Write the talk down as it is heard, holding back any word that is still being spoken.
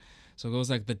So it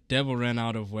goes like the devil ran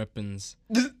out of weapons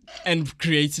and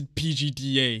created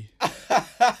PGDA.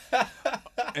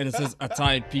 And it says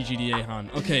Atayed PGDA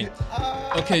Han.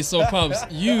 Okay, so Pubs,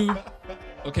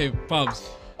 Pubs.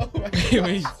 Oh my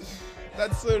Wait. gosh.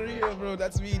 That's so real, bro.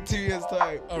 That's me in 2 years'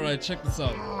 time. Alright, check this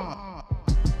out.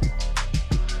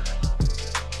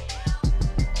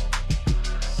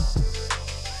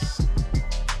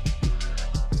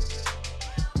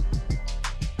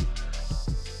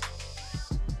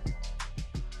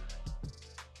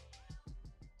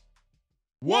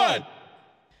 One.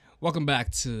 Welcome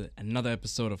back to another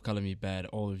episode of Color Me Bad.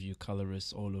 All of you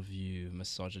colorists, all of you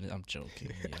misogynists. I'm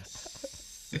joking,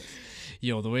 yes.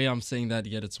 Yo, the way I'm saying that,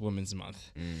 yet it's Women's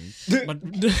Month. But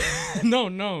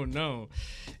no.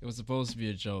 It was supposed to be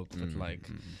a joke, but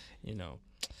you know,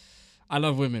 I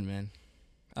love women, man.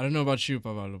 I don't know about you,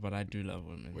 Pablo, but I do love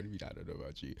women. What do you mean I don't know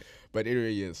about you? But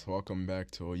anyway, yes, welcome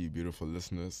back to all you beautiful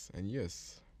listeners. And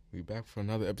yes, we're back for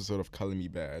another episode of Color Me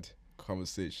Bad.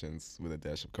 Conversations with a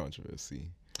dash of controversy.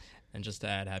 And just to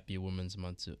add happy Women's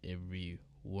Month to every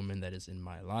woman that is in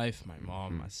my life, my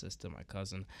mom, my sister, my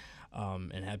cousin,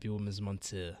 and happy Women's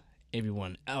Month to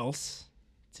everyone else,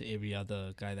 to every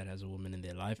other guy that has a woman in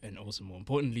their life, and also more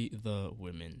importantly, the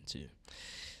women too.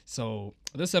 So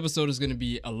this episode is going to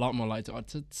be a lot more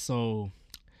lighthearted, so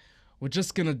we're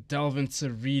just going to delve into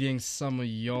reading some of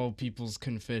y'all people's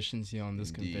confessions here on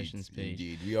this confessions page.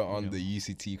 Indeed, we are on the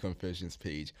UCT confessions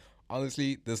page.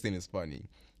 Honestly, this thing is funny.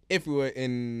 If we were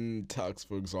in Tux,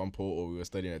 for example, or we were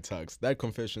studying at Tux, that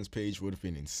confessions page would have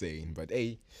been insane. But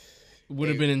hey, would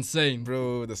have been insane,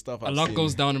 bro. The stuff a lot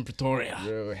goes down in Pretoria.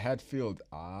 Bro, Hatfield,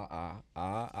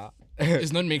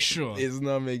 It's not make sure. It's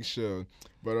not make sure.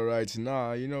 But alright,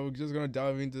 we're just gonna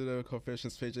dive into the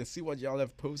confessions page and see what y'all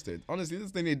have posted. Honestly,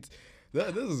 this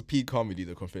is peak comedy.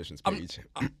 The confessions page.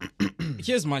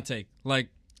 Here's my take. Like,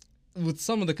 with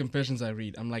some of the confessions I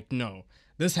read, I'm like, no.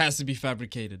 This has to be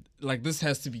fabricated. Like, this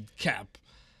has to be cap.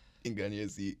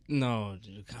 Inganyesi. No,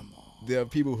 dude, come on. There are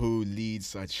people who lead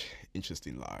such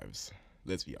interesting lives.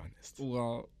 Let's be honest.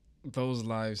 Well, those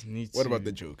lives need to... What about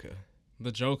the Joker?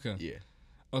 The Joker? Yeah.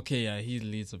 Okay, yeah, he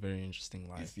leads a very interesting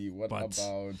life. You see, what about...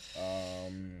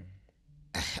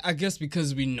 I guess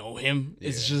because we know him,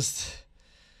 it's just...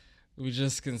 We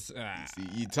just can... See,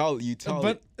 you tell...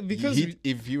 But because...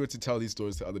 if you were to tell these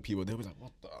stories to other people, they would be like,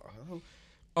 what the hell?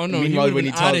 Oh no, meanwhile, he would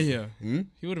have been out of here.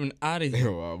 He would have been out of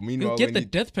here. Wow, He'll get the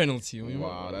death penalty.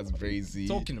 Wow, that's crazy.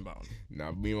 Talking about.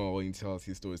 Now, meanwhile, when he tells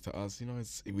his stories to us,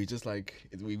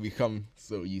 we become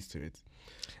so used to it.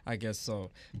 I guess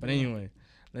so. But anyway,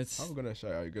 let's... How are we going to show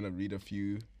you? Are you going to read a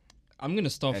few? I'm going to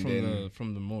start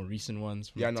from the more recent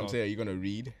ones. I'm saying, you're going to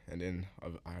read, and then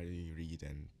I read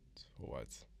and what?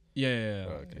 Yeah.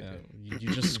 You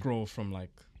just scroll from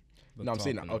like... I'm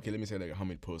saying, okay, let me say like how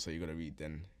many posts are you going to read,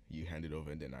 then you hand it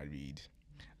over and then I read.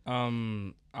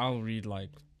 I'll read like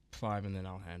 5 and then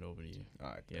I'll hand over to you. All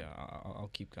right. Yeah, I'll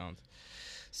keep count.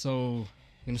 So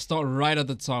I'm gonna start right at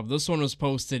the top. This one was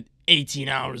posted 18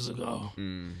 hours ago.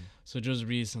 So just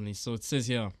recently. So it says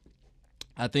here,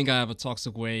 I think I have a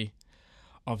toxic way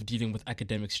of dealing with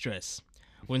academic stress.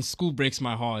 When school breaks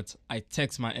my heart, I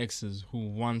text my exes who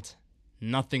want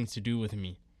nothing to do with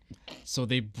me. So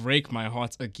they break my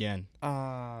heart again.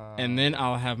 And then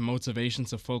I'll have motivation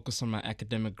to focus on my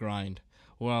academic grind.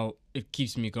 Well, it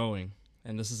keeps me going.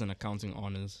 And this is an accounting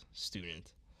honors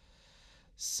student.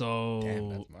 So... Damn,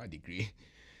 that's my degree.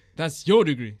 That's your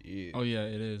degree? Yeah. Oh, yeah,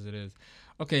 it is.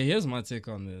 Okay, here's my take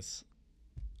on this.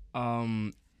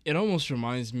 It almost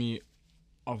reminds me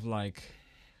of like...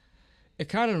 It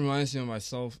kind of reminds me of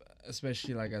myself,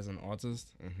 especially like as an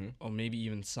artist, or maybe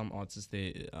even some artists,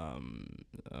 they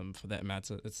for that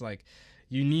matter. It's like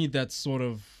you need that sort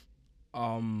of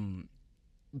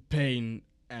pain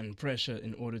and pressure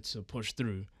in order to push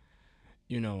through.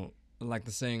 Like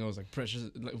the saying goes, like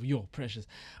precious, like you're precious.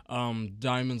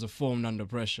 Diamonds are formed under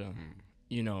pressure.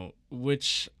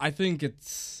 Which I think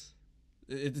it's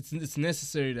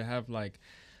necessary to have like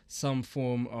some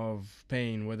form of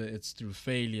pain, whether it's through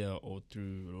failure or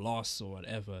through loss or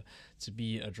whatever, to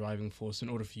be a driving force in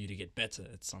order for you to get better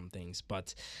at some things.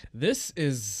 But this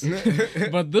is,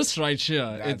 this right here,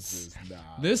 I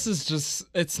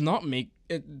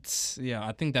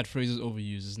think that phrase is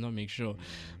overused. It's not make sure,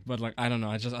 but like, I don't know.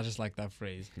 I just like that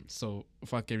phrase. So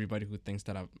fuck everybody who thinks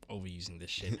that I'm overusing this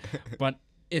shit, but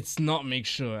it's not make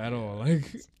sure at all.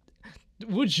 Like,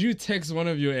 would you text one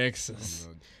of your exes?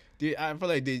 Dude, I feel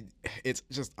like it's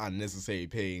just unnecessary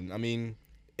pain. I mean,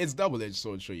 it's double-edged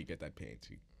sword. Sure, you get that pain to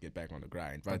get back on the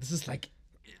grind, but this is like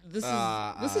This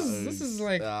is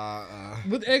like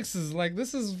with exes. Like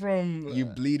this is from you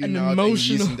bleeding an out emotional. and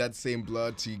using that same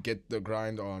blood to get the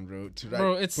grind on, bro. To write,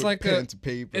 Bro, it's put like pen to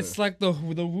paper. it's like the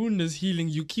wound is healing.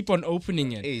 You keep on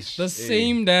opening it. Ish, The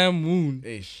same damn wound.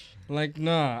 Ish. Like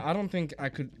nah, I don't think I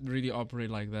could really operate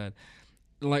like that.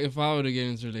 Like if I were to get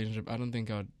into a relationship, I don't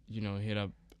think I'd hit up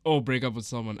or break up with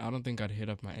someone. I don't think I'd hit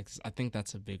up my exes. I think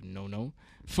that's a big no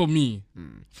for me.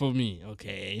 For me,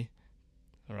 okay.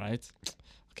 All right.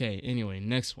 Okay. Anyway,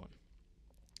 next one.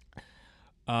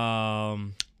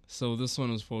 So this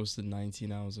one was posted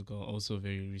 19 hours ago. Also a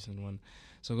very recent one.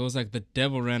 So it goes like the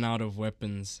devil ran out of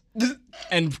weapons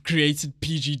and created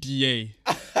PGDA.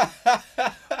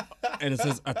 And it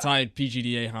says Atayed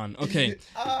PGDA Han. Okay.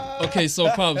 Okay, so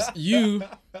Pubs,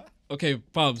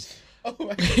 Pubs. Oh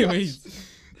my Wait.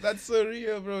 That's so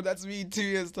real, bro. That's me 2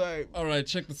 years time. All right,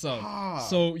 check this out.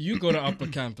 So you go to upper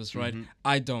campus, right?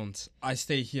 I don't. I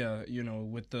stay here,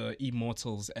 with the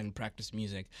immortals and practice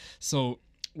music. So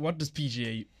what does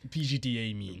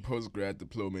PGDA mean? Postgrad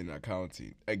diploma in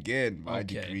accounting. Again, my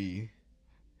degree.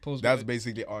 That's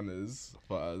basically honors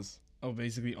for us. Oh,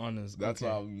 basically honors. That's why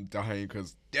I'm dying,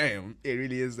 because damn, it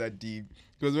really is that deep.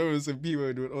 Because remember, some people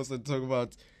would also talk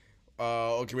about,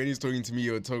 when he's talking to me,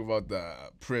 he would talk about the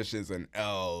pressures and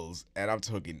L's, and I'm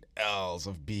talking L's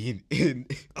of being in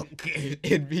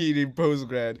being in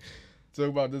postgrad. Talk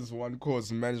about this one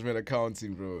course, management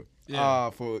accounting, bro. Yeah.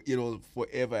 For it'll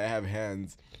forever have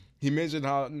hands. He mentioned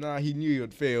how he knew he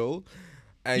would fail.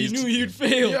 And he knew he'd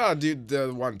fail. Yeah, dude,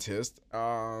 the one test.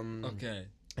 Okay.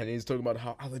 And he's talking about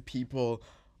how other people,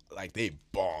 like, they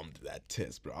bombed that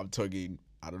test, bro. I'm talking,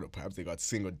 I don't know, perhaps they got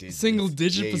single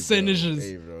digit percentages. Bro.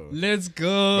 Hey, bro. Let's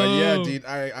go. But yeah, dude,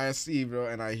 I see, bro,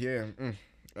 and I hear,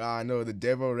 I know the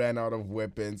devil ran out of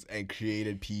weapons and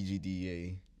created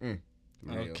PGDA.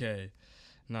 Okay.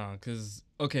 Nah, because,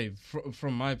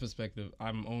 from my perspective,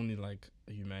 I'm only, like,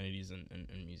 a humanities and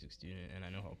music student, and I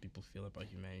know how people feel about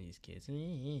humanities kids.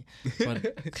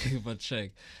 But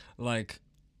check, like,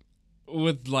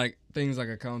 with, like, things like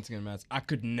accounting and maths, I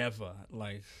could never,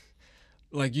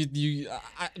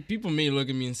 people may look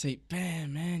at me and say,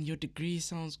 man, your degree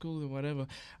sounds cool or whatever.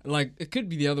 Like, it could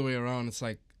be the other way around. It's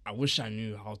like, I wish I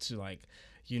knew how to, like,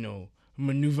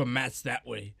 maneuver maths that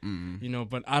way,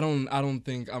 but I don't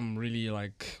think I'm really,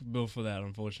 like, built for that,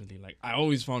 unfortunately. Like, I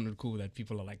always found it cool that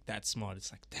people are, like, that smart.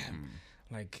 It's like, damn,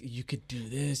 like, you could do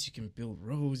this, you can build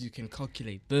rows, you can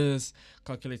calculate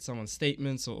someone's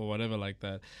statements or whatever like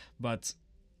that. But,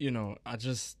 I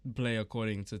just play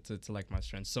according to like, my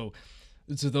strengths. So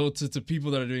to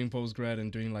people that are doing postgrad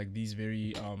and doing, like, these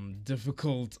very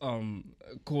difficult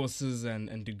courses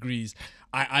and degrees,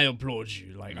 I applaud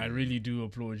you. Like, I really do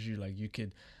applaud you. Like, you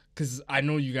could, because I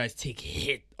know you guys take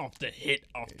hit after hit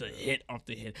after hit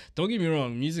after hit. Don't get me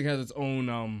wrong, music has its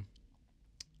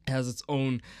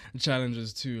own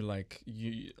challenges too. Like,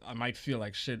 I might feel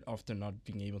like shit after not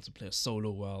being able to play a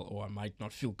solo well, or I might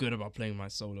not feel good about playing my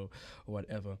solo or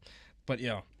whatever. But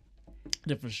yeah,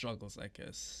 different struggles, I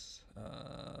guess.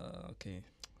 Okay,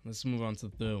 let's move on to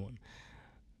the third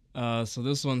one. So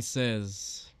this one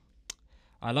says,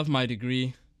 I love my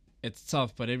degree. It's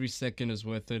tough, but every second is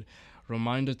worth it.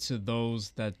 Reminder to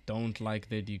those that don't like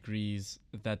their degrees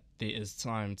that there is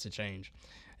time to change.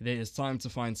 There is time to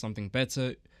find something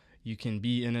better. You can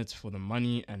be in it for the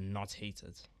money and not hate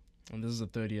it. And this is the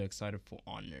third year excited for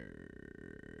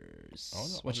honors.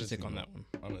 What's your take on that one?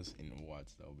 Honors in what?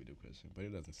 That would be the question, but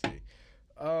it doesn't say.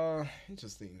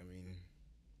 Interesting. I mean,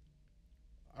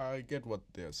 I get what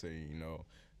they're saying,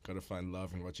 gotta find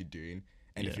love in what you're doing.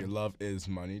 And if your love is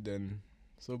money, then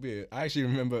so be it. I actually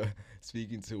remember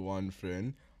speaking to one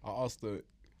friend. I asked her,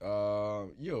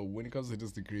 when it comes to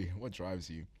this degree, what drives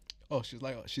you? Oh,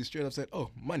 she straight up said, oh,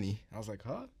 money. I was like,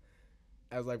 huh?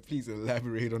 I was like, please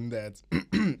elaborate on that.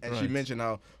 And she mentioned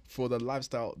how for the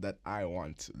lifestyle that I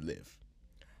want to live,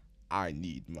 I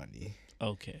need money.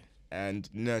 Okay. And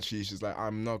naturally, she's like,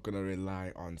 I'm not going to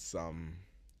rely on some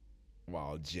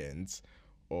wild gents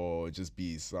or just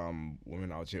be some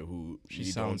woman out here who... She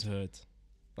sounds hurt.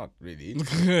 Not really.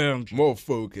 More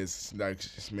focused. Like,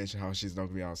 she mentioned how she's not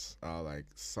going to be like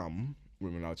some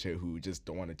women out here who just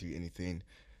don't want to do anything.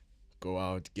 Go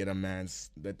out, get a man's,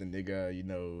 let the nigga,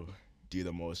 do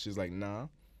the most. She's like, nah.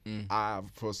 I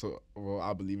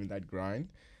believe in that grind.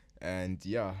 And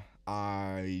yeah,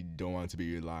 I don't want to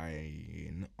be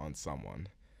relying on someone.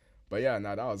 But yeah,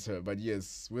 that was her. But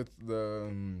yes, with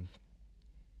the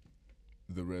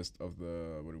rest of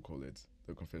the,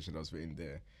 the confession that was written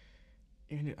there,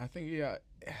 I think,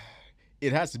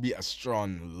 it has to be a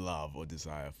strong love or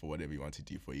desire for whatever you want to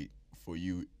do for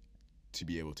you to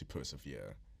be able to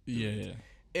persevere. Yeah.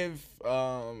 if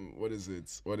what is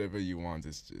it? Whatever you want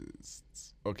is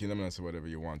just okay. Let me not say whatever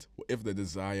you want. If the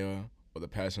desire or the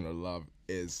passion or love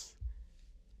is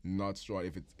not strong,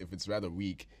 if it's rather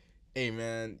weak, hey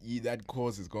man, that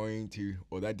course is going to,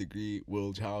 or that degree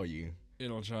will chow you.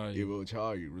 It'll try It you. will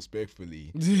chow you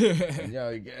respectfully. And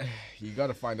yeah, you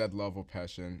gotta find that love or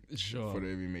passion Sure. for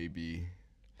whatever you may be,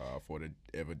 for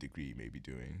whatever degree you may be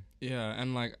doing. Yeah,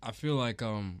 and like I feel like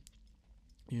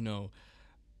you know,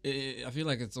 I feel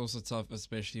like it's also tough,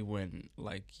 especially when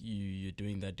like you're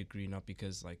doing that degree not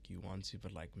because like you want to,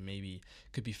 but like maybe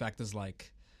could be factors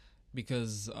like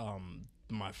because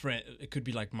my friend, it could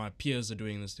be like my peers are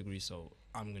doing this degree, so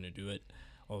I'm gonna do it.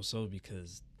 Also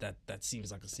because that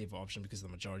seems like a safer option because the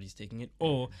majority is taking it,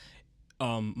 or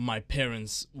my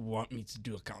parents want me to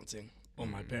do accounting, or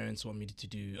my parents want me to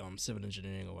do civil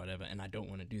engineering or whatever, and I don't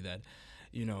want to do that.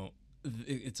 You know,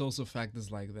 it's also factors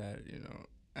like that. You know,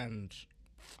 and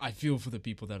I feel for the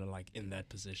people that are like in that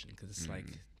position because it's like,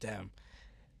 damn,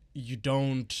 you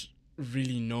don't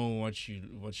really know what you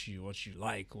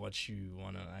like, what you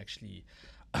want to actually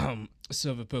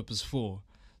serve a purpose for.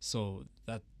 So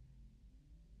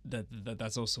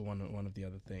that's also one of the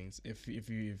other things. If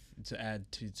to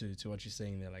add to what you're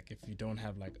saying there, like if you don't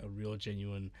have like a real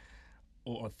genuine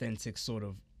or authentic sort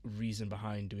of reason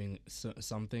behind doing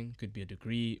something, could be a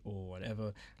degree or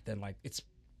whatever, then like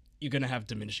you're gonna have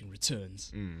diminishing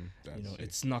returns. You know,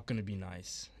 it's not gonna be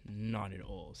nice, not at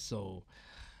all. So,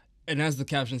 and as the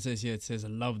caption says here, it says, "I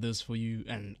love this for you,"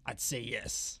 and I'd say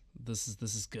yes. This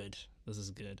is good. This is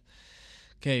good.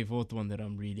 Okay, fourth one that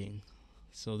I'm reading.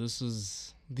 So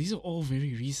these are all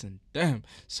very recent. Damn,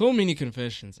 so many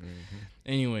confessions.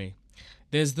 Anyway,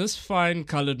 there's this fine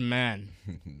colored man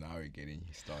Now we're getting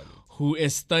started. who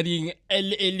is studying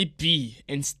LLB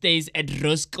and stays at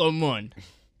Roscommon.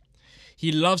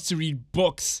 He loves to read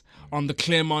books on the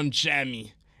Claremont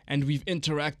Jammy, and we've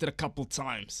interacted a couple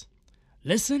times.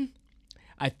 Listen,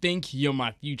 I think you're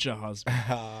my future husband,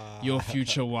 your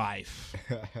future wife.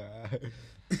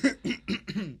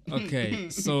 Okay,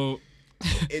 so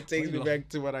It takes me back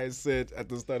to what I said at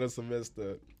the start of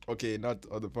semester. Okay, not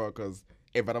on the podcast.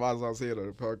 Hey, but I might as well say it on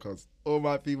the podcast. All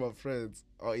my female friends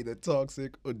are either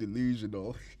toxic or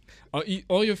delusional.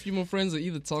 all your female friends are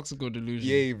either toxic or delusional.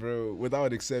 Yay, bro.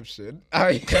 Without exception.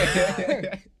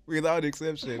 Without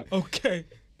exception. Okay.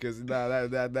 Because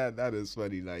that is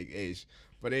funny. Like, ish.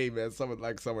 But hey, man,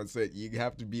 someone said, you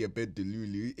have to be a bit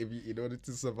delulu in order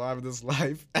to survive this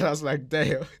life. And I was like,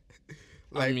 damn.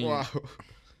 Like, wow.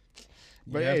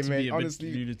 But hey, man,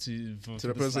 honestly, to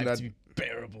the person that to be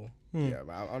bearable. Yeah,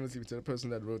 but honestly, to the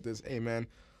person that wrote this, hey, man,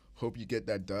 hope you get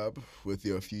that dub with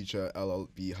your future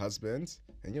LLB husband,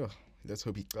 and let's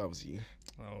hope he loves you.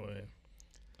 Oh wait.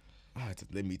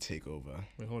 Let me take over.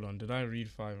 Wait, hold on. Did I read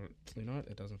 5? You know what?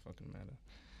 It doesn't fucking matter.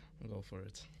 I'll go for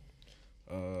it.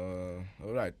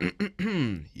 All right.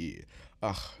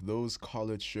 Yeah. Those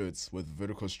collared shirts with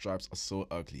vertical stripes are so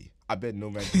ugly. I bet no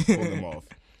man can pull them off.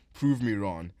 Prove me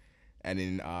wrong. And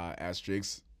in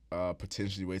asterisks,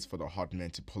 potentially waits for the hot men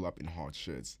to pull up in hot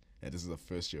shirts. And this is a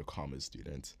first-year commerce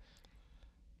student.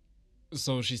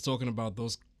 So she's talking about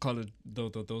those colored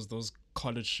those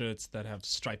collared shirts that have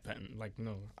stripe pattern. Like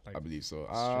no, like I believe so.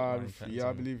 patterns Yeah, I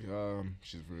on it. believe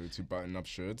she's referring to button-up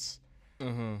shirts.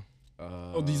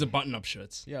 Oh, these are button-up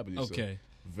shirts. Yeah, I believe so. Okay.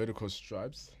 Vertical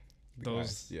stripes.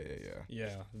 Those. Yeah. Yeah,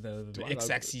 the Do I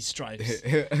X-axis stripes.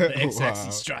 The The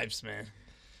X-axis stripes, man.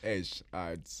 Edge.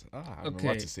 I don't know Okay.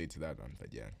 what to say to that one,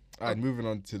 but yeah. All right, moving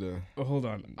on to the. Oh, hold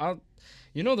on.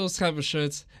 You know those type of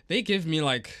shirts? They give me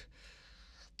like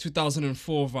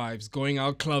 2004 vibes. Going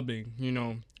out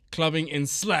clubbing, clubbing in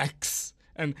slacks.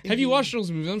 And have you watched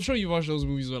those movies? I'm sure you watched those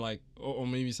movies where like, or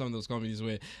maybe some of those comedies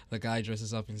where the guy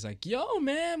dresses up and he's like, "Yo,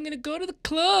 man, I'm gonna go to the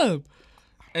club,"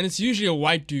 and it's usually a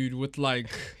white dude with like.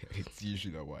 It's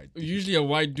usually a white. Usually a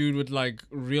white dude with like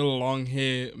real long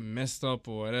hair, messed up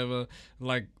or whatever.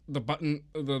 Like the button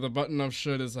up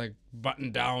shirt is like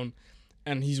buttoned down,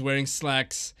 and he's wearing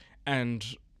slacks and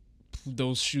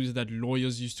those shoes that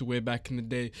lawyers used to wear back in the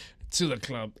day to the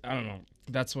club. I don't know.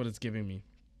 That's what it's giving me.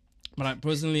 But I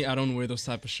don't wear those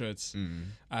type of shirts.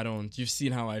 I don't. You've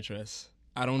seen how I dress.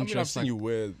 I don't I've dress seen like. you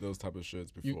wear those type of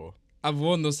shirts before. I've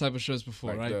worn those type of shirts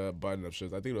before, Like right? the button-up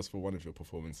shirts. I think it was for one of your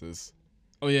performances.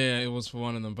 Oh yeah, it was for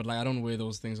one of them. But like, I don't wear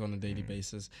those things on a daily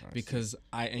basis because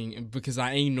I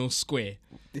ain't no square.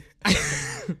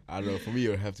 I don't know. For me, it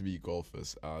would have to be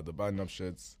golfers. The button-up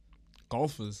shirts.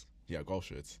 Golfers. Yeah, golf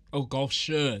shirts. Oh, golf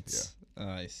shirts.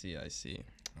 Yeah. I see.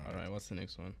 All right, what's the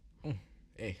next one?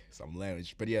 Hey, some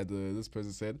language. But yeah, this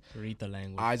person said, Read the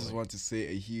language. I just want to say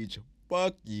a huge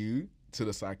fuck you to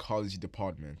the psychology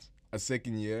department. A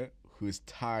second year who's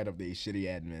tired of the shitty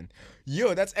admin.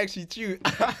 Yo, that's actually true.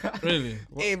 Really?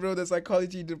 Hey, bro, the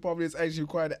psychology department is actually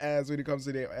quite ass when it comes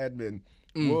to their admin.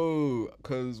 Whoa,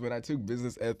 because when I took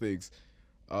business ethics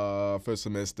first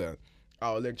semester,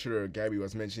 our lecturer, Gabby,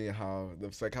 was mentioning how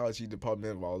the psychology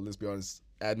department, well, let's be honest,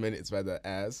 admin is rather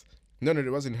ass. No,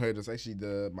 it wasn't her. It was actually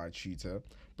my tutor.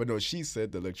 But no, she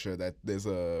said, the lecturer, that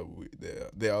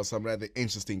there are some rather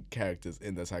interesting characters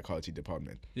in the psychology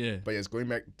department. Yeah. But yes, going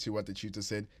back to what the tutor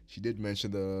said, she did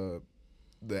mention the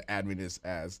admin is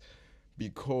ass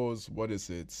because what is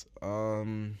it?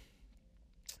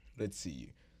 Let's see.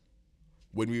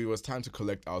 When it was time to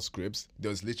collect our scripts, there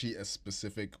was literally a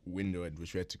specific window at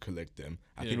which we had to collect them.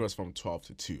 I think it was from 12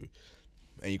 to 2.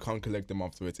 And you can't collect them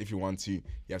afterwards. If you want to, you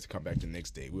have to come back the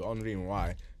next day. We're wondering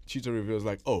why. Tutor reveals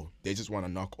like, oh, they just want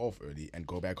to knock off early and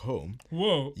go back home.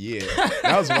 Whoa. Yeah.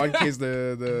 That was one case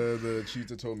the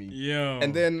tutor told me. Yeah.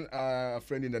 And then a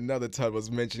friend in another tab was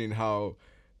mentioning how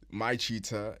my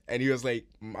tutor, and he was like,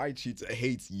 my tutor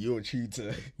hates your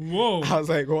tutor. Whoa. I was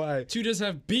like, why? Tutors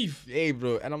have beef. Hey,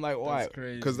 bro. And I'm like, why? That's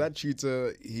crazy. Because that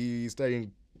tutor, he's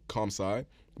studying comp sci,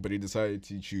 but he decided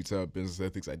to tutor business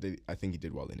ethics. I think he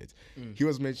did well in it. He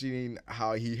was mentioning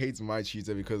how he hates my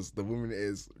tutor because the woman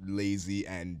is lazy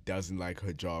and doesn't like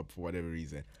her job for whatever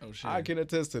reason. Oh, shit. I can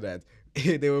attest to that.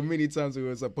 There were many times we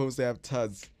were supposed to have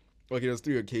TUDs. Okay, there was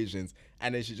 3 occasions,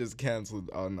 and then she just canceled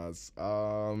on us.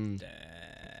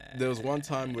 There was one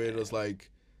time where it was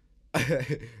like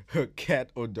her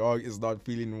cat or dog is not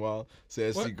feeling well, so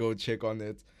has to go check on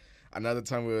it. Another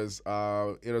time was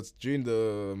during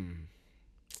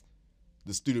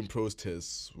the student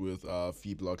protests with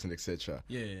fee blocks and etc.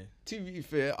 Yeah. To be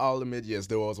fair, I'll admit, yes,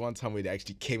 there was one time where they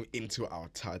actually came into our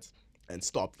TUD and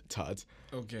stopped the TUD.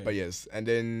 Okay. But yes, and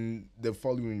then the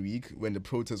following week, when the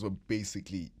protests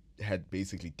had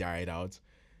basically died out,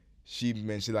 she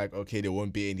mentioned like, okay, there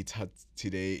won't be any TUD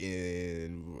today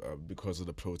because of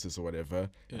the protests or whatever.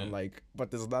 Yeah. And I'm like, but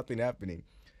there's nothing happening.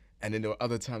 And then there were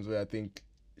other times where I think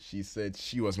she said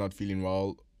she was not feeling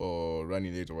well or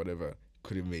running late or whatever,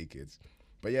 couldn't make it.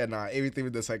 But yeah, everything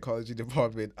with the psychology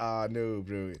department, no,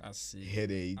 bro. I see.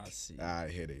 Headache. I see.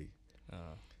 Headache.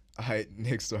 Alright,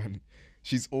 next one.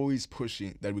 She's always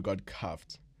pushing that we got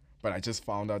cuffed, but I just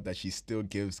found out that she still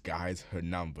gives guys her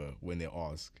number when they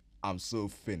ask. I'm so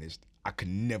finished. I could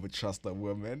never trust a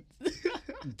woman.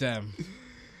 Damn.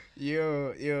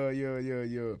 Yo.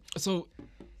 So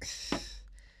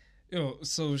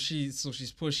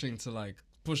she's pushing for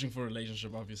a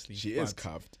relationship, obviously. She is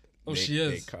cuffed. Oh, she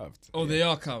is. They cuffed. Oh, yeah. They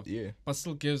are cuffed. Yeah. But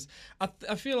still gives.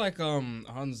 I feel like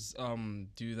Hans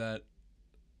do that.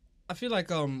 I feel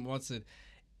like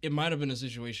it might have been a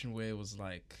situation where it was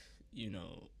like,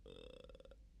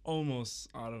 almost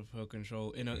out of her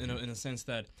control in a sense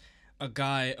that a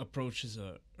guy approaches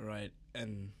her, right,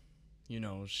 and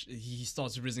he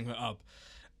starts raising her up,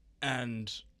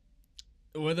 and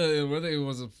whether it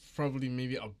was probably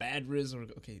maybe a bad riz or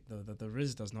okay, the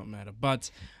riz does not matter, but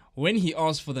when he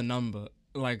asked for the number,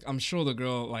 like, I'm sure the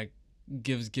girl like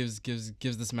gives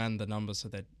this man the number so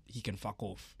that he can fuck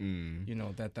off.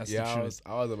 That's the truth.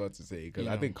 I was about to say, because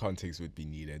I think context would be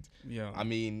needed. Yeah. I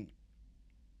mean,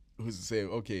 who's to say?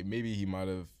 Okay, maybe he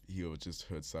was just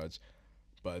heard such,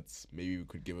 but maybe we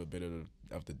could give a bit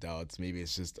of the doubts. Maybe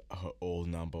it's just her old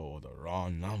number or the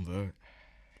wrong number.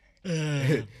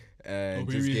 And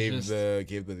just gave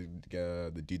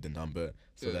the dude the number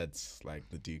so that's like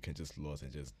the dude can just lose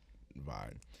and just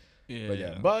vibe.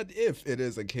 Yeah. But if it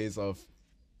is a case of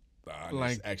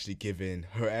like actually giving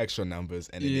her actual numbers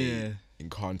and then in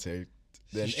contact,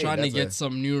 then she's trying to get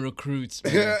some new recruits,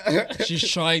 man. She's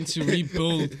trying to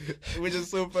rebuild. Which is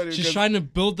so funny. She's trying to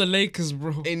build the Lakers,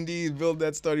 bro. Indeed, build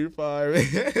that starting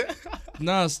 5.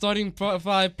 Starting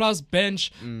 5 plus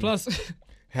bench plus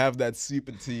have that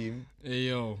super team. Hey,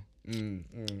 yo.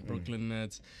 Brooklyn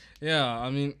Nets. Yeah, I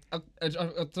mean, I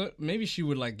thought maybe she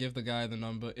would like give the guy the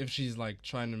number if she's like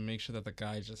trying to make sure that the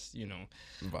guy just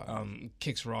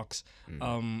kicks rocks.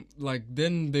 Like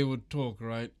then they would talk,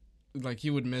 right? Like he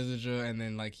would message her and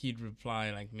then like he'd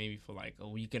reply like maybe for like a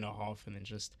week and a half and then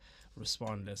just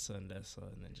respond lesser and lesser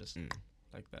and then just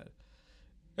like that.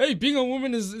 Hey, being a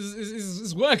woman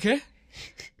is work, eh?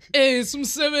 Hey, some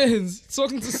sevens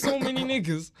talking to so many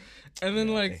niggas, and then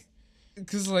like.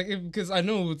 Because I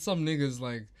know with some niggas,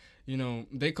 like,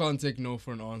 they can't take no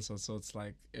for an answer. So it's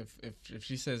like, if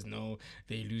she says no,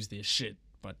 they lose their shit.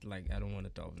 But, like, I don't want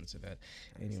to delve into that.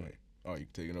 Anyway. Oh, you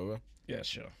taking over? Yeah,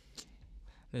 sure.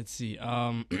 Let's see.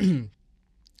 Drink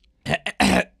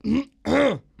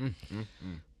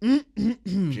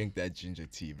that ginger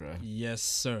tea, bro. Yes,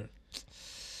 sir.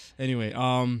 Anyway,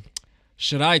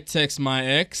 should I text my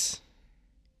ex?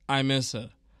 I miss her.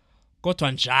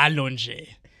 Kodwa njalo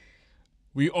nje.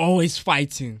 We always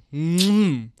fighting.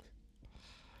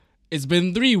 It's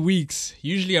been 3 weeks.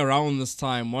 Usually around this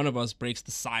time, one of us breaks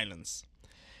the silence.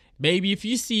 Baby, if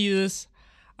you see this,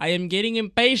 I am getting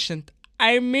impatient.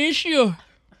 I miss you.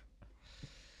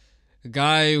 The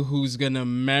guy who's gonna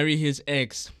marry his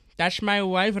ex. That's my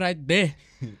wife right there.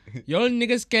 Y'all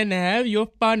niggas can have your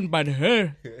fun, but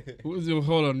her.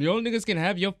 Hold on. Y'all niggas can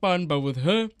have your fun, but with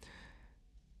her.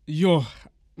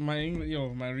 My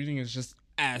reading is just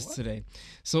ass today.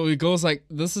 So it goes like,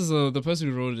 this is the person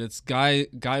who wrote it. It's guy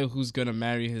who's gonna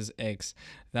marry his ex.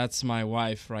 That's my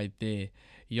wife right there.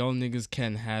 Y'all niggas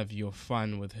can have your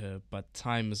fun with her, but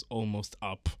time is almost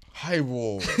up. Hi,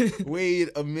 whoa. Wait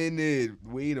a minute.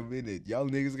 Y'all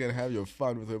niggas can have your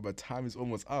fun with her, but time is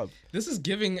almost up. This is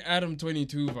giving Adam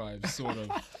 22 vibes, sort of.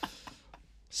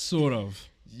 Sort of.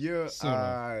 Yeah,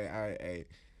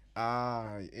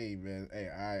 hey man, hey,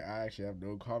 I actually have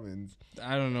no comments.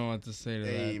 I don't know what to say to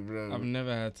that. Bro. I've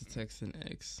never had to text an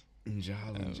ex.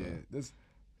 This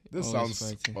sounds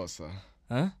awesome.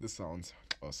 Huh? This sounds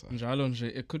awesome.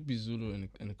 It could be Zulu and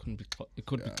it couldn't be. It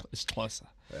could be. It's Xhosa.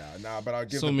 Yeah, but I'll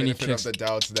give the benefit of the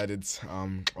doubt that it's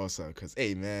awesome. Cause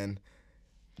hey man,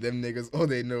 them niggas all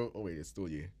they know. Oh wait, it's still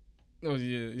you. Oh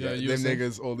yeah. Them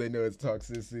niggas all they know is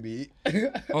toxicity.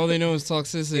 All they know is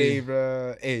toxicity. Hey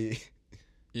bro, hey.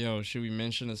 Yo, should we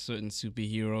mention a certain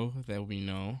superhero that we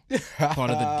know?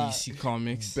 Part of the DC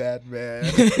Comics. Batman.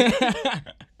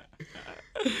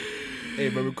 Hey,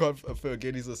 but we can't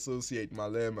forget his associate,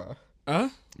 Malema. Huh?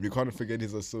 We can't forget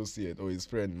his associate or his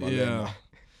friend, Malema. Yeah.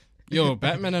 Yo,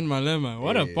 Batman and Malema.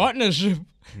 What a partnership.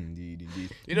 Indeed.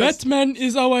 Batman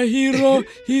is our hero.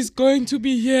 He's going to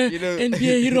be here and be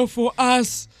a hero for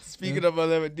us. Speaking of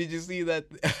Malema, did you see that?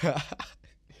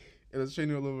 It was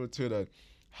trending all over Twitter.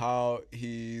 How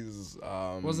he's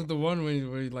was it the one where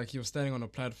he was standing on a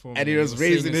platform and he was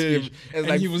raising him and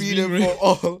like feeding for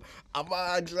all. I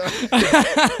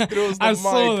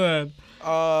saw that.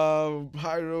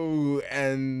 Pyro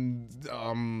and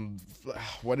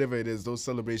whatever it is, those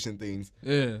celebration things.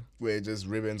 Yeah. Where just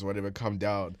ribbons, whatever, come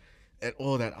down and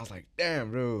all that. I was like,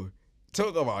 damn, bro,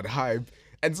 talk about hype.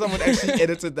 And someone actually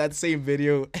edited that same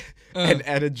video and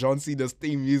added John Cena's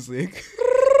theme music.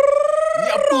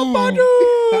 Oh my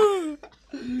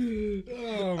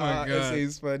god.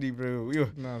 It's funny, bro.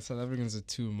 No, South Africans are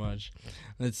too much.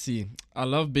 Let's see. I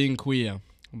love being queer,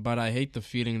 but I hate the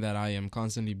feeling that I am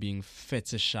constantly being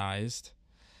fetishized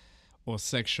or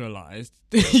sexualized.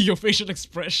 Your facial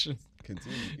expression.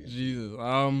 Continue. Jesus.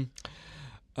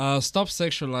 Stop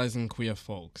sexualizing queer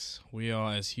folks. We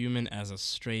are as human as a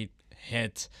straight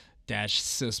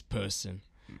cis person.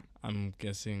 I'm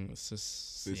guessing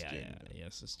cisgender. Yeah,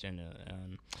 cisgender.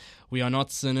 We are not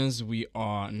sinners. We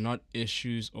are not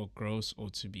issues or gross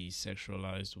or to be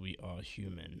sexualized. We are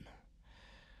human.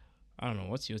 I don't know.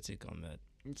 What's your take on that?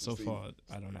 So far,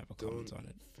 I don't have a comment on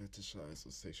it. Fetishize or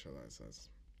sexualize us.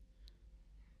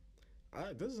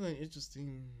 This is an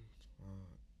interesting.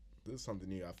 This is something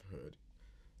new I've heard.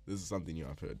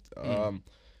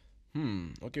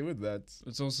 Okay, with that,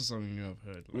 it's also something new I've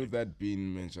heard. With that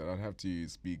being mentioned, I'd have to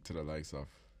speak to the likes of,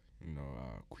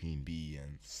 Queen Bee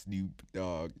and Snoop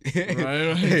Dogg.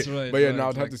 Right. But yeah, now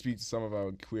I'd have to speak to some of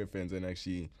our queer friends and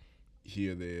actually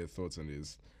hear their thoughts on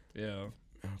this. Yeah.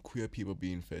 Queer people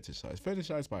being fetishized.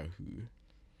 Fetishized by who?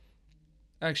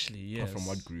 Actually, yes. From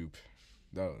what group?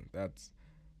 That's.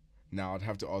 Now I'd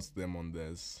have to ask them on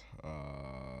this,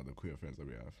 the queer friends that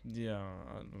we have. Yeah,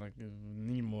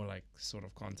 need more sort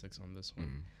of context on this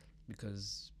one,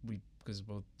 because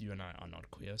both you and I are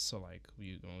not queer, so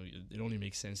it only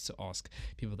makes sense to ask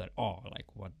people that are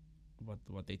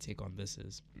what they take on this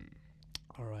is.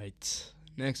 All right,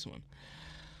 next one.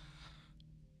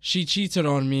 She cheated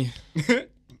on me.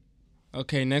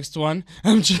 Okay, next one.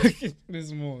 I'm joking.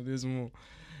 There's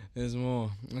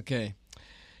more. Okay.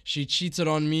 She cheated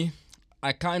on me.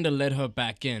 I kind of let her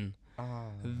back in.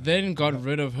 Then got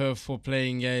rid of her for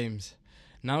playing games.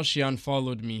 Now she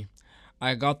unfollowed me.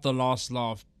 I got the last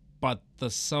laugh, but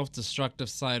the self-destructive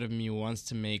side of me wants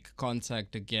to make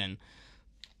contact again.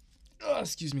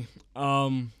 Excuse me.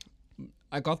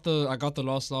 I got the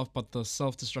last laugh, but the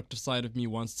self-destructive side of me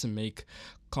wants to make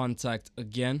contact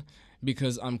again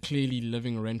because I'm clearly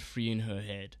living rent-free in her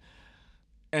head.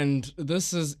 And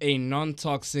this is a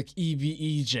non-toxic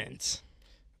EBE gent.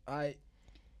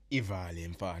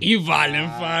 Ivan.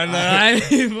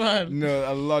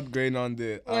 No, a lot going on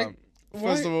there.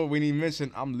 First of all, when he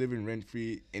mentioned I'm living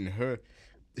rent-free in her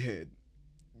head,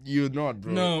 You're not,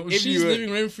 bro. No, If she's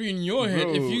living rent free in your head.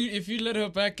 Bro. If you let her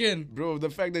back in, bro, the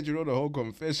fact that you wrote a whole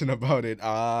confession about it.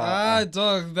 dog,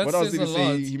 that what else says did a he say?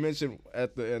 lot. He mentioned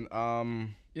at the end,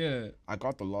 Yeah. I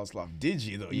got the last laugh. Did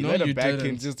you though? You No, let her you back in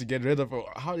didn't. just to get rid of her.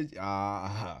 How did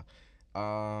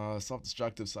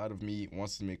self-destructive side of me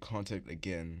wants to make contact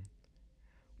again.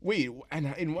 Wait,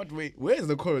 and in what way? Where is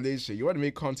the correlation? You want to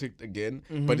make contact again,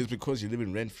 but it's because you live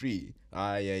in rent free.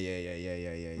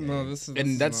 Yeah. No, this is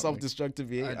and that's not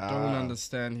self-destructive. I don't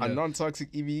understand A here. non-toxic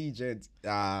EVE jet.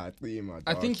 I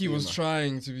think he was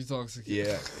trying to be toxic.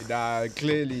 Yeah,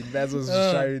 clearly Maz was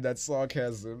sharing that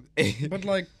sarcasm. But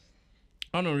like,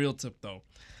 on a real tip though,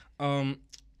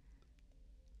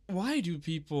 why do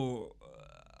people,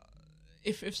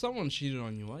 if someone cheated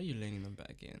on you, why are you letting them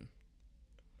back in?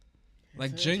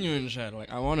 Like genuine chat.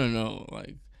 Like I want to know.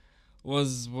 Like,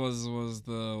 was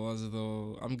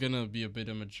the I'm gonna be a bit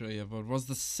immature here, but was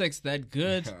the sex that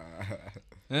good?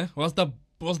 Was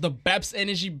the Babs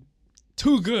energy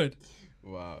too good?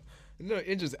 Wow. No,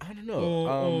 interesting. I don't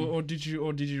know. Or did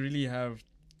you really have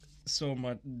so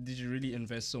much? Did you really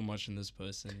invest so much in this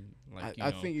person? Like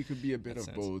I think it could be a bit of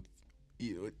sense. both.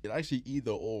 It actually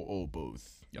either or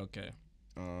both. Okay.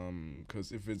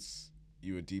 Because if it's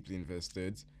you were deeply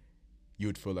invested, you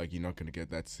would feel like you're not gonna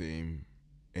get that same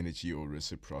energy or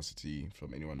reciprocity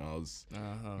from anyone else.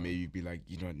 Maybe you'd be like,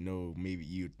 no. Maybe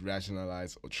you'd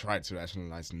rationalize or try to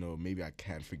rationalize. No, maybe I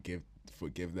can't forgive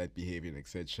that behavior, and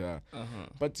etc.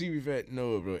 But to be fair,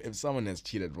 no, bro. If someone has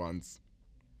cheated once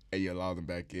and you allow them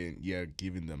back in, you're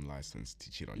giving them license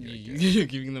to cheat on you again. You're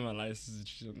giving them a license to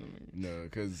cheat on them again. No,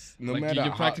 because no Like, matter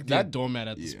you're how practically a doormat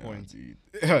at this point. Dude.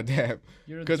 Oh damn.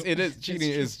 You're a Because do- it is It's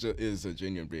cheating true. is a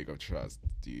genuine break of trust,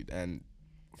 dude. And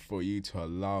for you to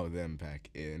allow them back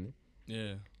in,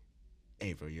 Yeah.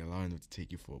 hey, bro, you're allowing them to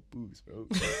take you for a boost, bro.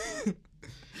 It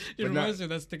But reminds me of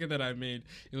that sticker that I made.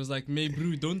 It was like, "May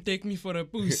bro, don't take me for a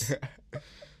boost."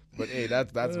 But hey,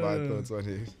 that's my thoughts on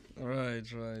it. Right.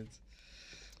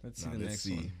 Let's see the next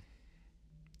one.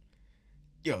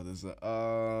 Yo, there's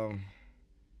a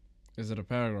Is it a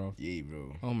paragraph? yeah,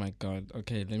 bro. Oh my god.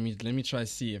 Okay, let me try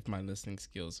see if my listening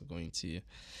skills are going to.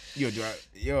 No.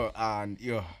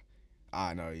 Do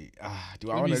I Let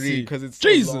want me to see. read because it's so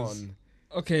Jesus. long.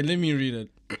 Okay, let me read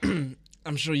it.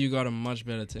 I'm sure you got a much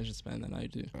better attention span than I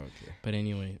do. Okay. But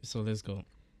anyway, so let's go.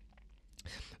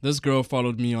 This girl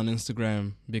followed me on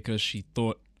Instagram because she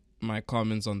thought my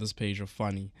comments on this page were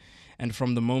funny. And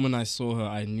from the moment I saw her,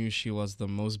 I knew she was the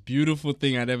most beautiful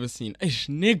thing I'd ever seen. Ish,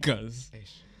 niggas.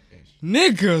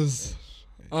 Niggas.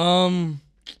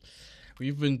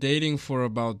 We've been dating for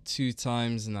about 2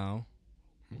 times now.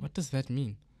 What does that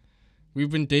mean? We've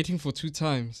been dating for 2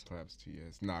 times. Perhaps 2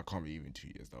 years. Nah, it can't be even 2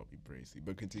 years. That would be crazy.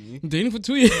 But continue. Dating for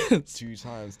 2 years. 2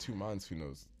 times, 2 months. Who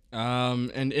knows?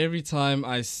 And every time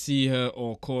I see her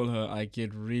or call her, I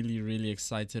get really, really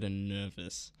excited and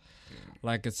nervous.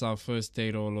 Like it's our first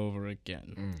date all over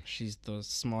again. She's the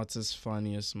smartest,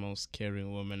 funniest, most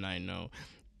caring woman I know.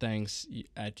 Thanks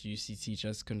at UCT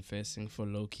Just Confessing for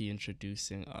low-key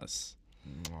introducing us.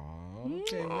 Aww,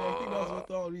 okay, man. I think that was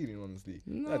worth all reading, honestly.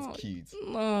 No, That's cute.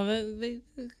 No, they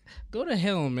go to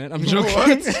hell, man. I'm joking.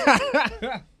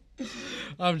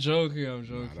 I'm joking.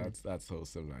 Nah, that's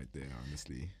wholesome right there,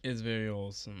 honestly. It's very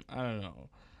wholesome. I don't know.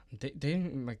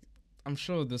 Dating, like, I'm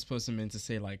sure this person meant to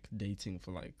say like dating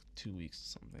for like 2 weeks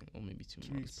or something, or maybe 2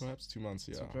 2 months. weeks, perhaps 2 months.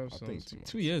 Yeah, So perhaps I think 2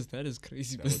 months. 2 years. That is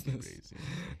crazy That would be business.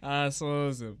 crazy. So what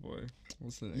was it, boy?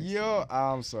 What's the next? Yo,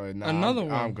 I'm sorry. Nah, Another I'm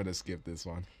one. gonna skip this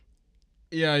one.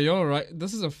 Yeah, you're right.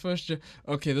 This is a first year.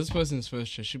 Okay, this person's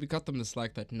first year. Should we cut them the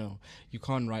slack that no, you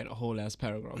can't write a whole ass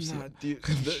paragraph? Nah, dude,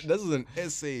 this is an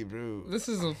essay, bro.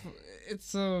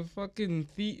 It's a fucking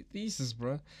thesis,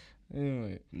 bro.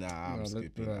 Anyway, Nah, I'm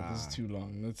skipping. This is too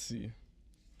long. Let's see.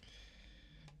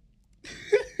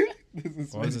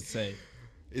 This What does it say?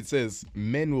 It says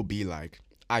men will be like,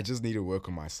 I just need to work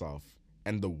on myself,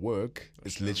 and the work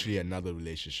is literally another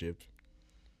relationship.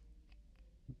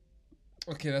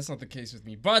 Okay, that's not the case with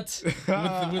me, but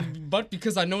but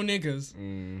because I know niggas,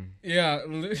 yeah.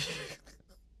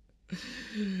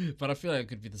 But I feel like it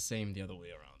could be the same the other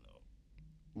way around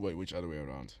though. Wait, which other way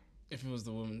around? If it was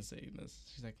the woman saying this,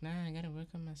 she's like, nah, I gotta work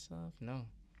on myself. No.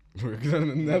 Work on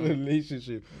another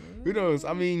relationship. Who knows?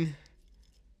 I mean,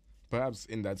 perhaps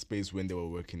in that space when they were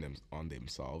working on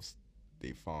themselves,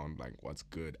 they found like what's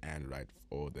good and right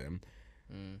for them,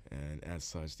 and as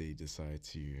such, they decide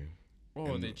to.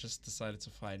 Or they just decided to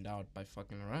find out by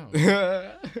fucking around.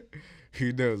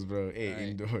 Who knows, bro? Hey, Right.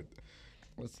 indoor.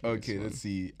 What's the next Okay, one? let's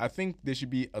see. I think there should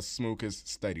be a smoker's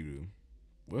study room.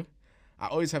 What? I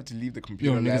always have to leave the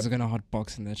computer Yo, lab niggas are gonna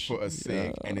hotbox in that shit. for a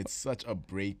sec, and it's such a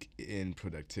break in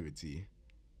productivity.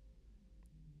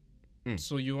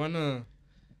 So you wanna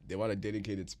They want a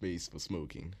dedicated space for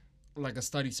smoking. like a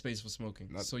study space for smoking.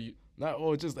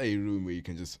 Or just a room where you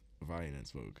can just vine and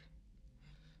smoke.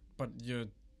 But you're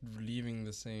leaving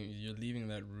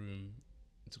that room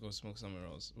to go smoke somewhere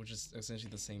else, which is essentially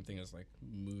the same thing as like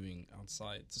moving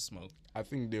outside to smoke. I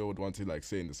think they would want to like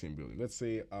stay in the same building. Let's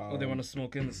say They want to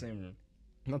smoke in the same room.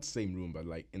 not the same room, but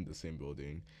like in the same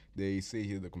building. They say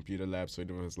here the computer lab, so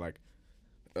it was like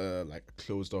a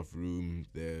closed off room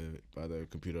there by the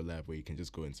computer lab where you can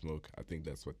just go and smoke. I think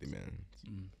that's what they meant.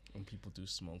 When people do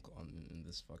smoke in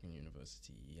this fucking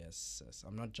university, yes,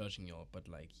 I'm not judging y'all, but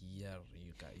like, yeah,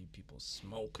 you people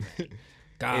smoke, man.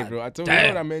 God, hey, bro, I told you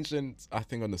damn. what I mentioned. I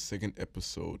think on the second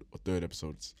episode or third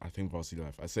episode, I think Varsity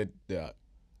Life. I said there are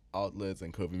outlets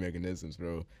and coping mechanisms,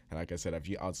 bro. And like I said, if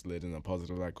you outlet in a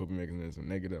positive like coping mechanism,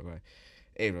 negative like,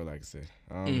 hey, bro, like I said,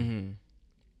 nah,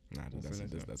 dude, this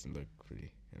doesn't look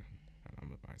pretty. Yeah,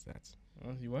 I'm advised that.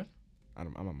 You what?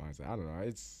 I'm advised that. I don't know.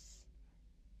 It's.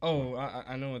 Oh,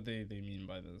 I know what they mean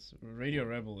by this. Radio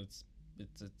Rebel, it's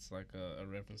like a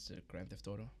reference to Grand Theft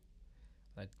Auto.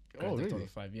 Like Grand Theft Auto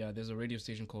 5. Yeah, there's a radio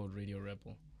station called Radio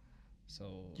Rebel.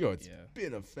 So it's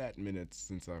been a fat minute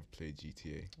since I've played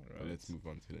GTA. Right. But let's move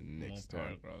on to the next one.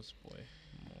 More paragraphs, boy.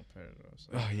 More paragraphs.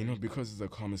 Because it's a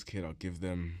commerce kid, I'll give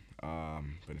them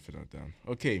benefit of the doubt.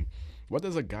 Okay, what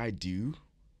does a guy do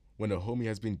when a homie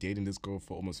has been dating this girl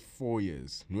for almost 4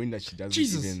 years, knowing that she doesn't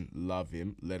even love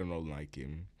him, let alone like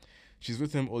him? She's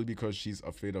with him only because she's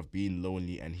afraid of being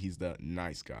lonely and he's the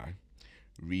nice guy.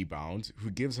 Rebound, who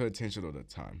gives her attention all the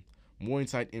time. More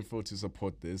inside info to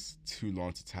support this, too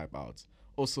long to type out.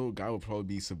 Also, guy will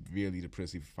probably be severely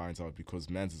depressed if he finds out because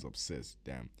Mans is obsessed,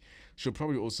 damn. She'll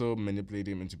probably also manipulate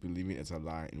him into believing it's a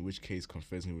lie, in which case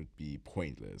confessing would be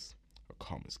pointless. A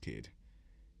commerce kid.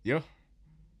 Yeah?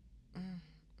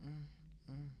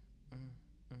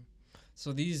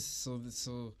 So these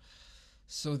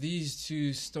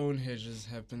two Stonehedges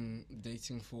have been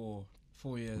dating for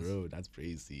 4 years. Bro, that's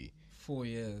crazy. 4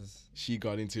 years. She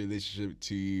got into a relationship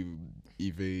to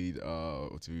evade,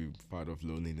 to fight off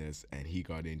loneliness, and he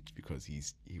got in because he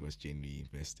was genuinely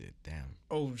invested. Damn.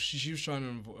 Oh, she was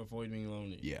trying to avoid being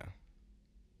lonely. Yeah.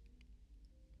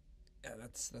 Yeah,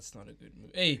 that's not a good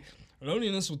move. Hey,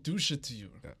 loneliness will do shit to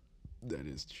you. That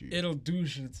is true. It'll do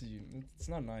shit to you. It's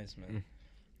not nice, man.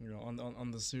 You know,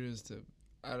 on the serious tip,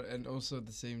 and also at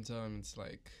the same time, it's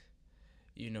like,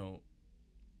 you know,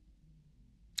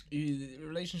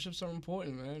 relationships are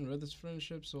important, man. Whether it's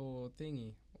friendships or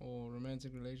thingy or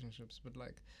romantic relationships, but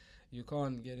like, you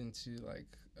can't get into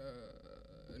like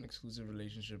an exclusive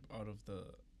relationship out of a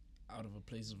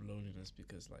place of loneliness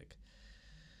because like,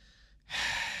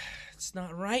 it's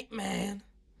not right, man.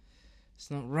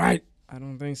 It's not right. I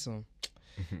don't think so.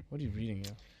 What are you reading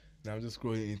here? Now I'm just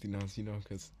scrolling anything else, you know,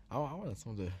 because I want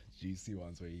some of the juicy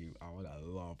ones where I want a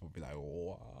lot of people be like,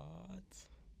 what?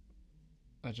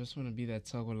 I just want to be that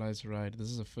Toggle Lights ride.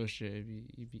 This is a first year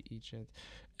EBE chat.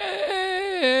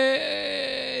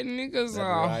 Hey, niggas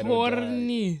are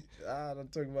horny. I'm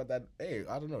talking about that. Hey,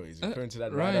 I don't know. Is he referring to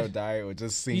that ride or die or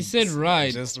just sing? He said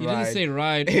ride. He didn't say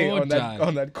ride or die.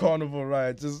 On that carnival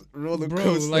ride, just roller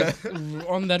coaster. Like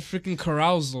on that freaking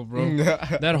carousel, bro.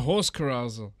 That horse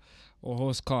carousel. Or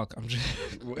horse cock. I'm just.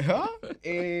 Huh?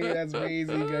 Hey, that's crazy.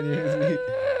 Can you hear me?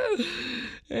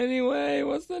 Anyway,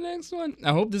 what's the next one?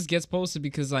 I hope this gets posted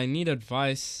because I need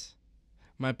advice.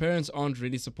 My parents aren't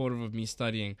really supportive of me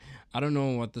studying. I don't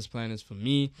know what this plan is for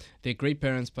me. They're great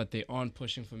parents, but they aren't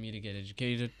pushing for me to get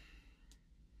educated.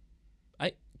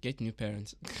 I get new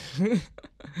parents.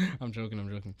 I'm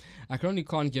joking. I currently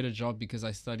can't get a job because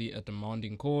I study a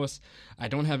demanding course. I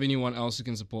don't have anyone else who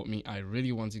can support me. I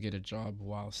really want to get a job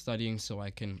while studying so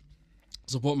I can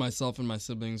support myself and my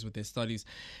siblings with their studies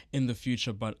in the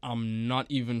future, but I'm not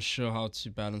even sure how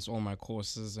to balance all my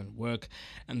courses and work,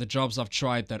 and the jobs I've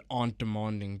tried that aren't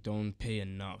demanding don't pay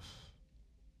enough.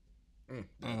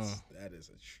 That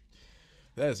is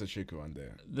a tricky one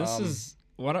there. This is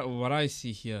what I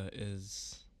see here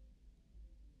is,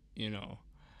 you know,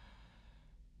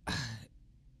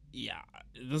 yeah,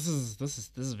 this is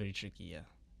very tricky. Yeah,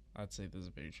 I'd say this is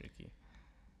very tricky.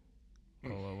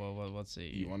 What's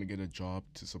it? You want to get a job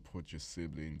to support your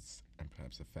siblings and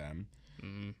perhaps a fam,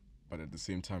 but at the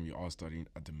same time you are studying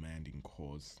a demanding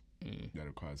course that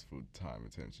requires full-time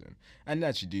attention. And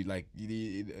naturally, like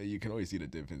you can always see the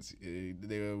difference.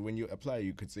 When you apply,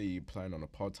 you could say you're applying on a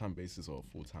part-time basis or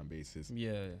a full-time basis.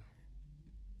 Yeah.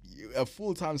 a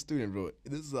full-time student, bro.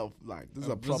 This is a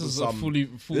proper this is some a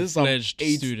full-fledged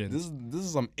student. This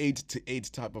is some 8 to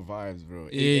 8 type of vibes, bro.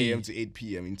 8 Yeah. a.m. to 8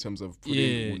 p.m. in terms of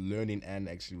putting learning and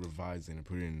actually revising and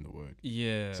putting in the work.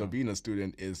 Yeah. So being a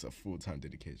student is a full-time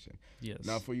dedication. Yes.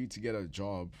 Now, for you to get a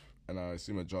job, and I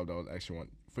assume a job that will actually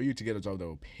for you to get a job that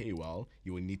will pay well,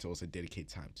 you will need to also dedicate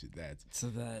time to that.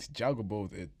 To juggle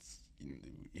both, it's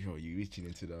you're reaching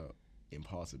into the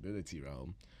impossibility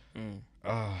realm.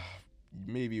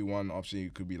 Maybe one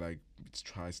option could be like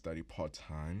try study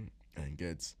part-time and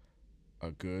get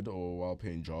a good or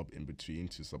well-paying job in between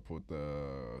to support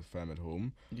the fam at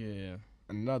home. Yeah.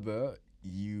 Another,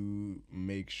 you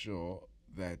make sure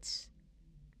that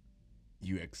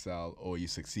you excel or you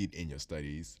succeed in your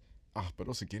studies. But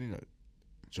also getting a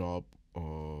job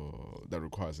or that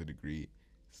requires a degree,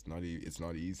 it's not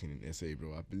easy in SA,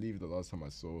 bro. I believe the last time I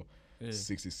saw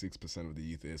 66% of the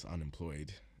youth is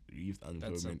unemployed. Youth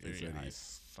unemployment is a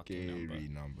scary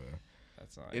number.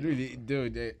 That's all. It really,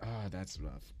 dude. That's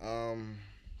rough.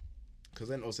 Because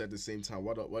then also at the same time,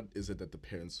 what is it that the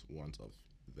parents want of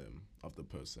them, of the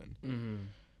person?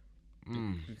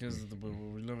 Because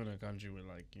we live in a country where,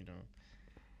 like, you know,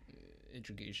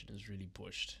 education is really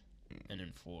pushed and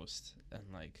enforced, and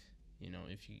like, you know,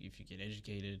 if you get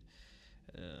educated,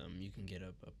 you can get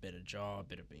a better job,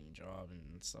 better paying job,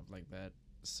 and stuff like that.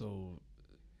 So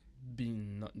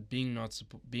not being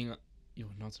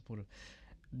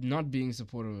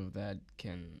supportive of that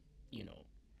can, you know,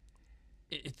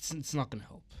 it's not gonna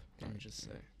help. Let me just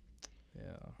say.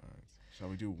 Yeah. Right. Shall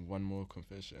we do one more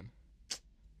confession?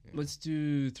 Yeah. Let's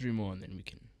do 3 more and then we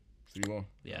can. 3 more?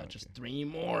 Yeah, just 3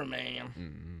 more, man.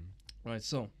 Mm-hmm. Right,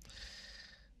 so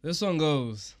this one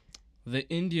goes: the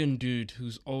Indian dude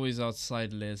who's always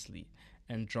outside Leslie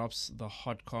and drops the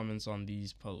hot comments on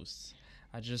these posts.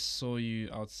 I just saw you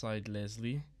outside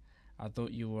Leslie. I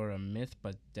thought you were a myth,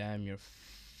 but damn, you're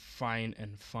fine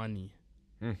and funny.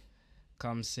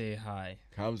 Come say hi.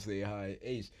 Come say hi.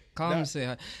 Hey, say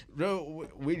hi. Bro,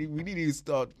 we need to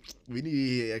start. We need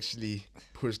to actually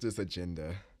push this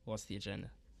agenda. What's the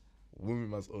agenda? Women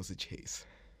must also chase.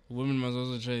 Women must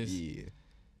also chase. Yeah.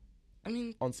 I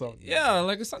mean, on some. Yeah,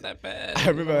 like it's not that bad. I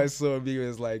remember I saw a video.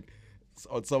 It's like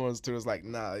on someone's Twitter. It's like,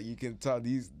 nah, you can tell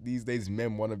these days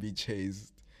men want to be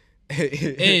chased.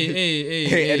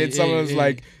 hey, and then someone's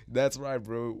like, that's right,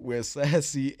 bro. We're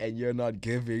sassy and you're not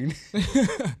giving.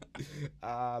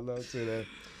 I love Twitter.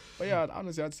 But yeah,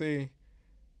 honestly, I'd say,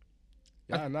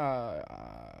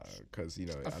 because you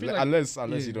know, unless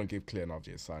you don't give clear and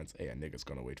obvious signs, hey, a nigga's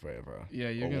gonna wait forever. Yeah,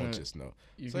 you're or gonna won't just know.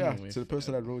 So yeah, to the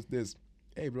person that wrote this,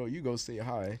 hey, bro, you go say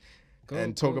hi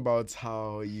and talk about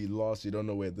how you lost. You don't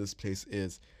know where this place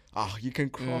is. You can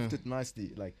craft it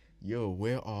nicely. Like, yo,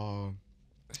 where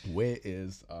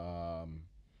is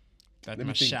that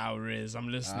my shower is. I'm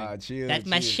listening. Chill, that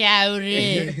my shower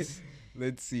is.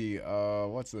 Let's see.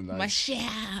 What's the nice? My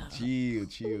shower. Chill.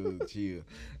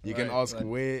 You can ask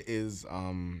where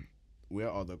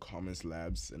are the Commons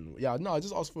Labs, and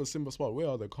just ask for a simple spot. Where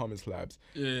are the Commons Labs?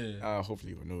 Yeah.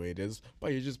 Hopefully you know where it is.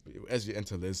 But you just, as you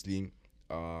enter Leslie,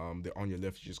 they're on your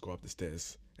left. You just go up the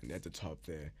stairs, and they're at the top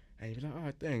there, and you're like, all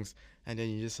right, thanks. And then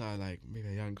you just like maybe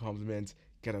a young compliment.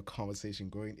 Get a conversation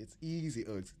going. It's easy.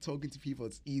 It's talking to people.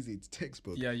 It's easy. It's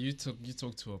textbook. Yeah, you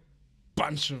talk to a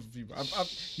bunch of people.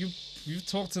 You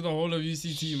talked to the whole of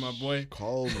UCT, my boy.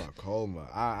 Calma.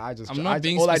 I'm not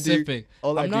being specific.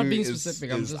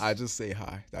 I just say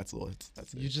hi. That's all.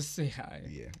 That's it. You just say hi.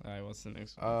 Yeah. All right. What's the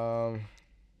next one?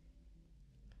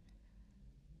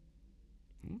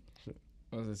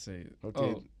 What does it say?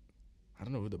 Okay. I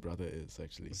don't know who the brother is,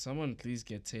 actually. Someone please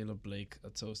get Taylor Blake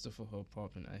a toaster for her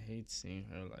popping. I hate seeing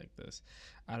her like this.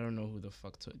 I don't know who the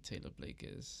fuck Taylor Blake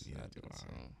is. Yeah,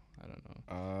 I don't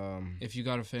know. If you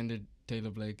got offended, Taylor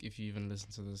Blake, if you even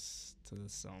listen to this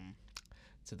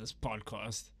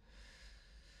podcast,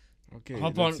 okay,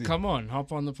 hop on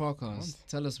the podcast.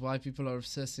 Tell us why people are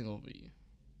obsessing over you.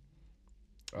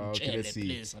 Okay, let's see.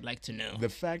 Please, I'd like to know. The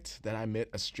fact that I met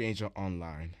a stranger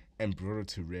online and brought her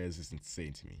to Rez is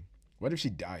insane to me. What if she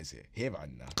dies here?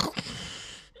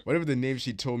 What if the name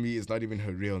she told me is not even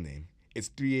her real name? It's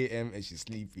 3 a.m. and she's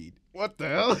sleepy. What the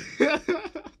hell?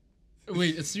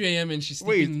 Wait, it's 3 a.m. and she's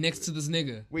sleeping next to this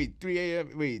nigga. Wait, 3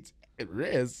 a.m. Wait,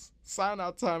 Rez. Sign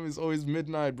out time is always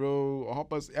midnight, bro.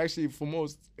 Actually, for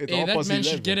most, it's that man 11.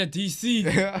 should get a DC.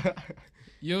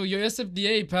 Yo, your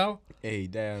SFDA, pal. Hey,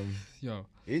 damn. Yo.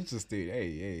 Interesting.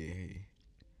 Hey.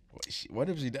 What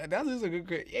if she died? That is a good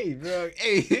question. Hey, bro.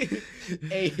 Hey.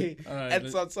 Hey. Alright,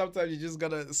 And sometimes you just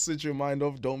gotta switch your mind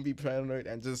off. Don't be paranoid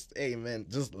and just, hey, man,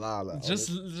 just lala. Just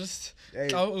Hey.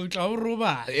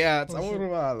 yeah, it's our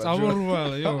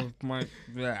yo,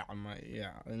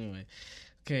 yeah. Anyway,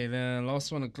 okay, then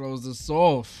last one to close this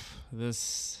off.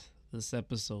 This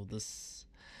episode, this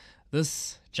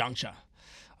juncture.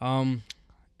 Am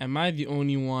I the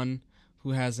only one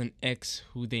who has an ex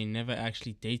who they never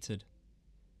actually dated?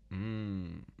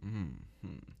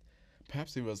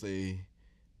 Perhaps it was a.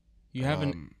 You have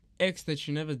an ex that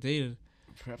you never dated.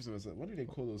 Perhaps it was what do they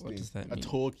call those What things? does that a mean?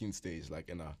 talking stage, like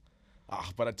in a.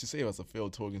 But to say it was a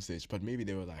failed talking stage, but maybe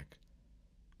they were like.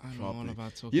 I know all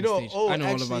about talking You know, stage. oh, I know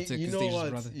actually, all about talking you know stages, what?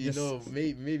 brother. You know,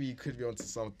 maybe you could be onto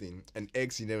something. An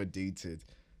ex you never dated.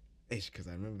 Because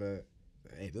I remember,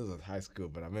 hey, this was high school,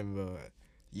 but I remember,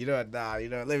 let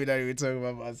me not even talk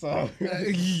about myself.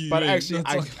 But actually,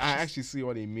 I actually see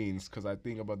what he means, because I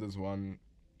think about this one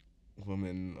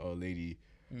woman or lady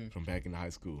from back in high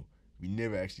school. We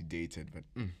never actually dated, but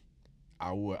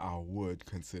I would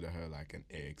consider her like an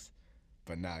ex.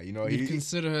 But nah, You'd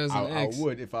consider her as an ex? I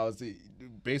would, if I was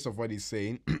based off what he's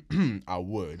saying, I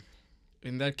would.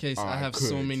 In that case, I have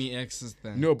so many exes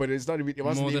then. No, but it's not even. It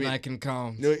wasn't more than even, I can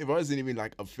count. No, it wasn't even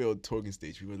like a failed talking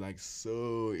stage. We were like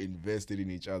so invested in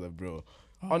each other, bro.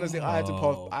 Honestly, I had to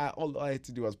pop. All I had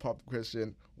to do was pop the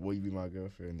question, "Will you be my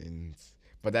girlfriend?"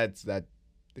 But that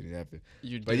didn't happen.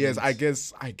 But yes, I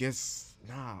guess.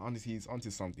 Nah, honestly, he's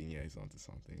onto something. Yeah, he's onto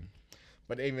something.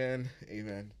 But amen.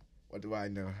 What do I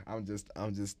know? I'm just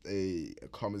a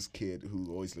commerce kid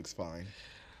who always looks fine.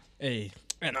 Hey,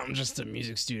 and I'm just a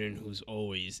music student who's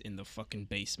always in the fucking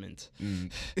basement,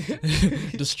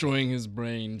 destroying his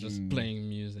brain, just playing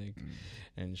music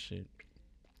and shit.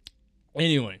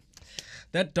 Anyway,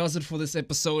 that does it for this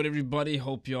episode, everybody.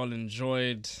 Hope y'all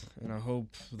enjoyed, and I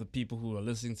hope the people who are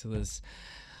listening to this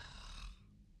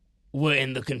were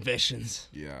in the confessions.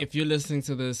 Yeah. If you're listening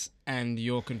to this and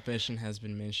your confession has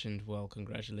been mentioned, well,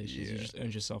 congratulations. Yeah. You just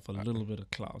earned yourself a little bit of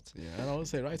clout. Yeah, and I would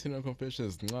say writing your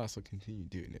confessions, so continue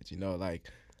doing it. Like,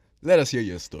 let us hear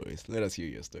your stories. We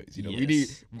need.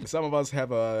 Some of us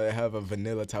have a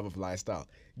vanilla type of lifestyle.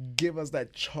 Give us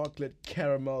that chocolate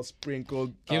caramel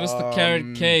sprinkled. Give us the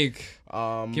carrot cake.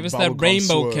 Give us that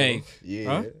rainbow swirl. cake. Yeah.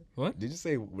 Huh? What? Did you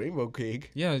say rainbow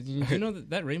cake? Yeah, you know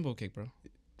that rainbow cake, bro.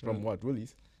 From what?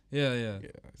 Woolies? Yeah. Yeah.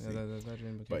 That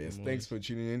rainbow cake. But yes, thanks for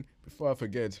tuning in. Before I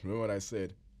forget, remember what I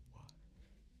said?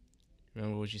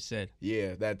 Remember what you said?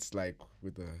 Yeah, that's like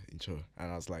with the intro,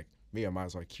 and I was like, I might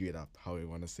as well cue it up how we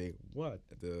want to say what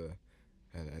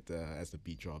as the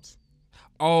beat drops.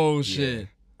 Oh shit!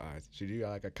 All right, should you do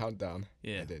like a countdown?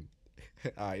 Yeah. And then,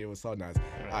 it will sound nice.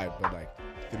 All right, but like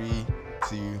 3,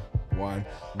 2, 1,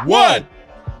 1.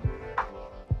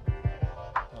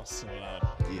 That was so loud.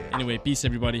 Yeah. Anyway, peace,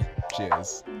 everybody.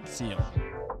 Cheers. See y'all.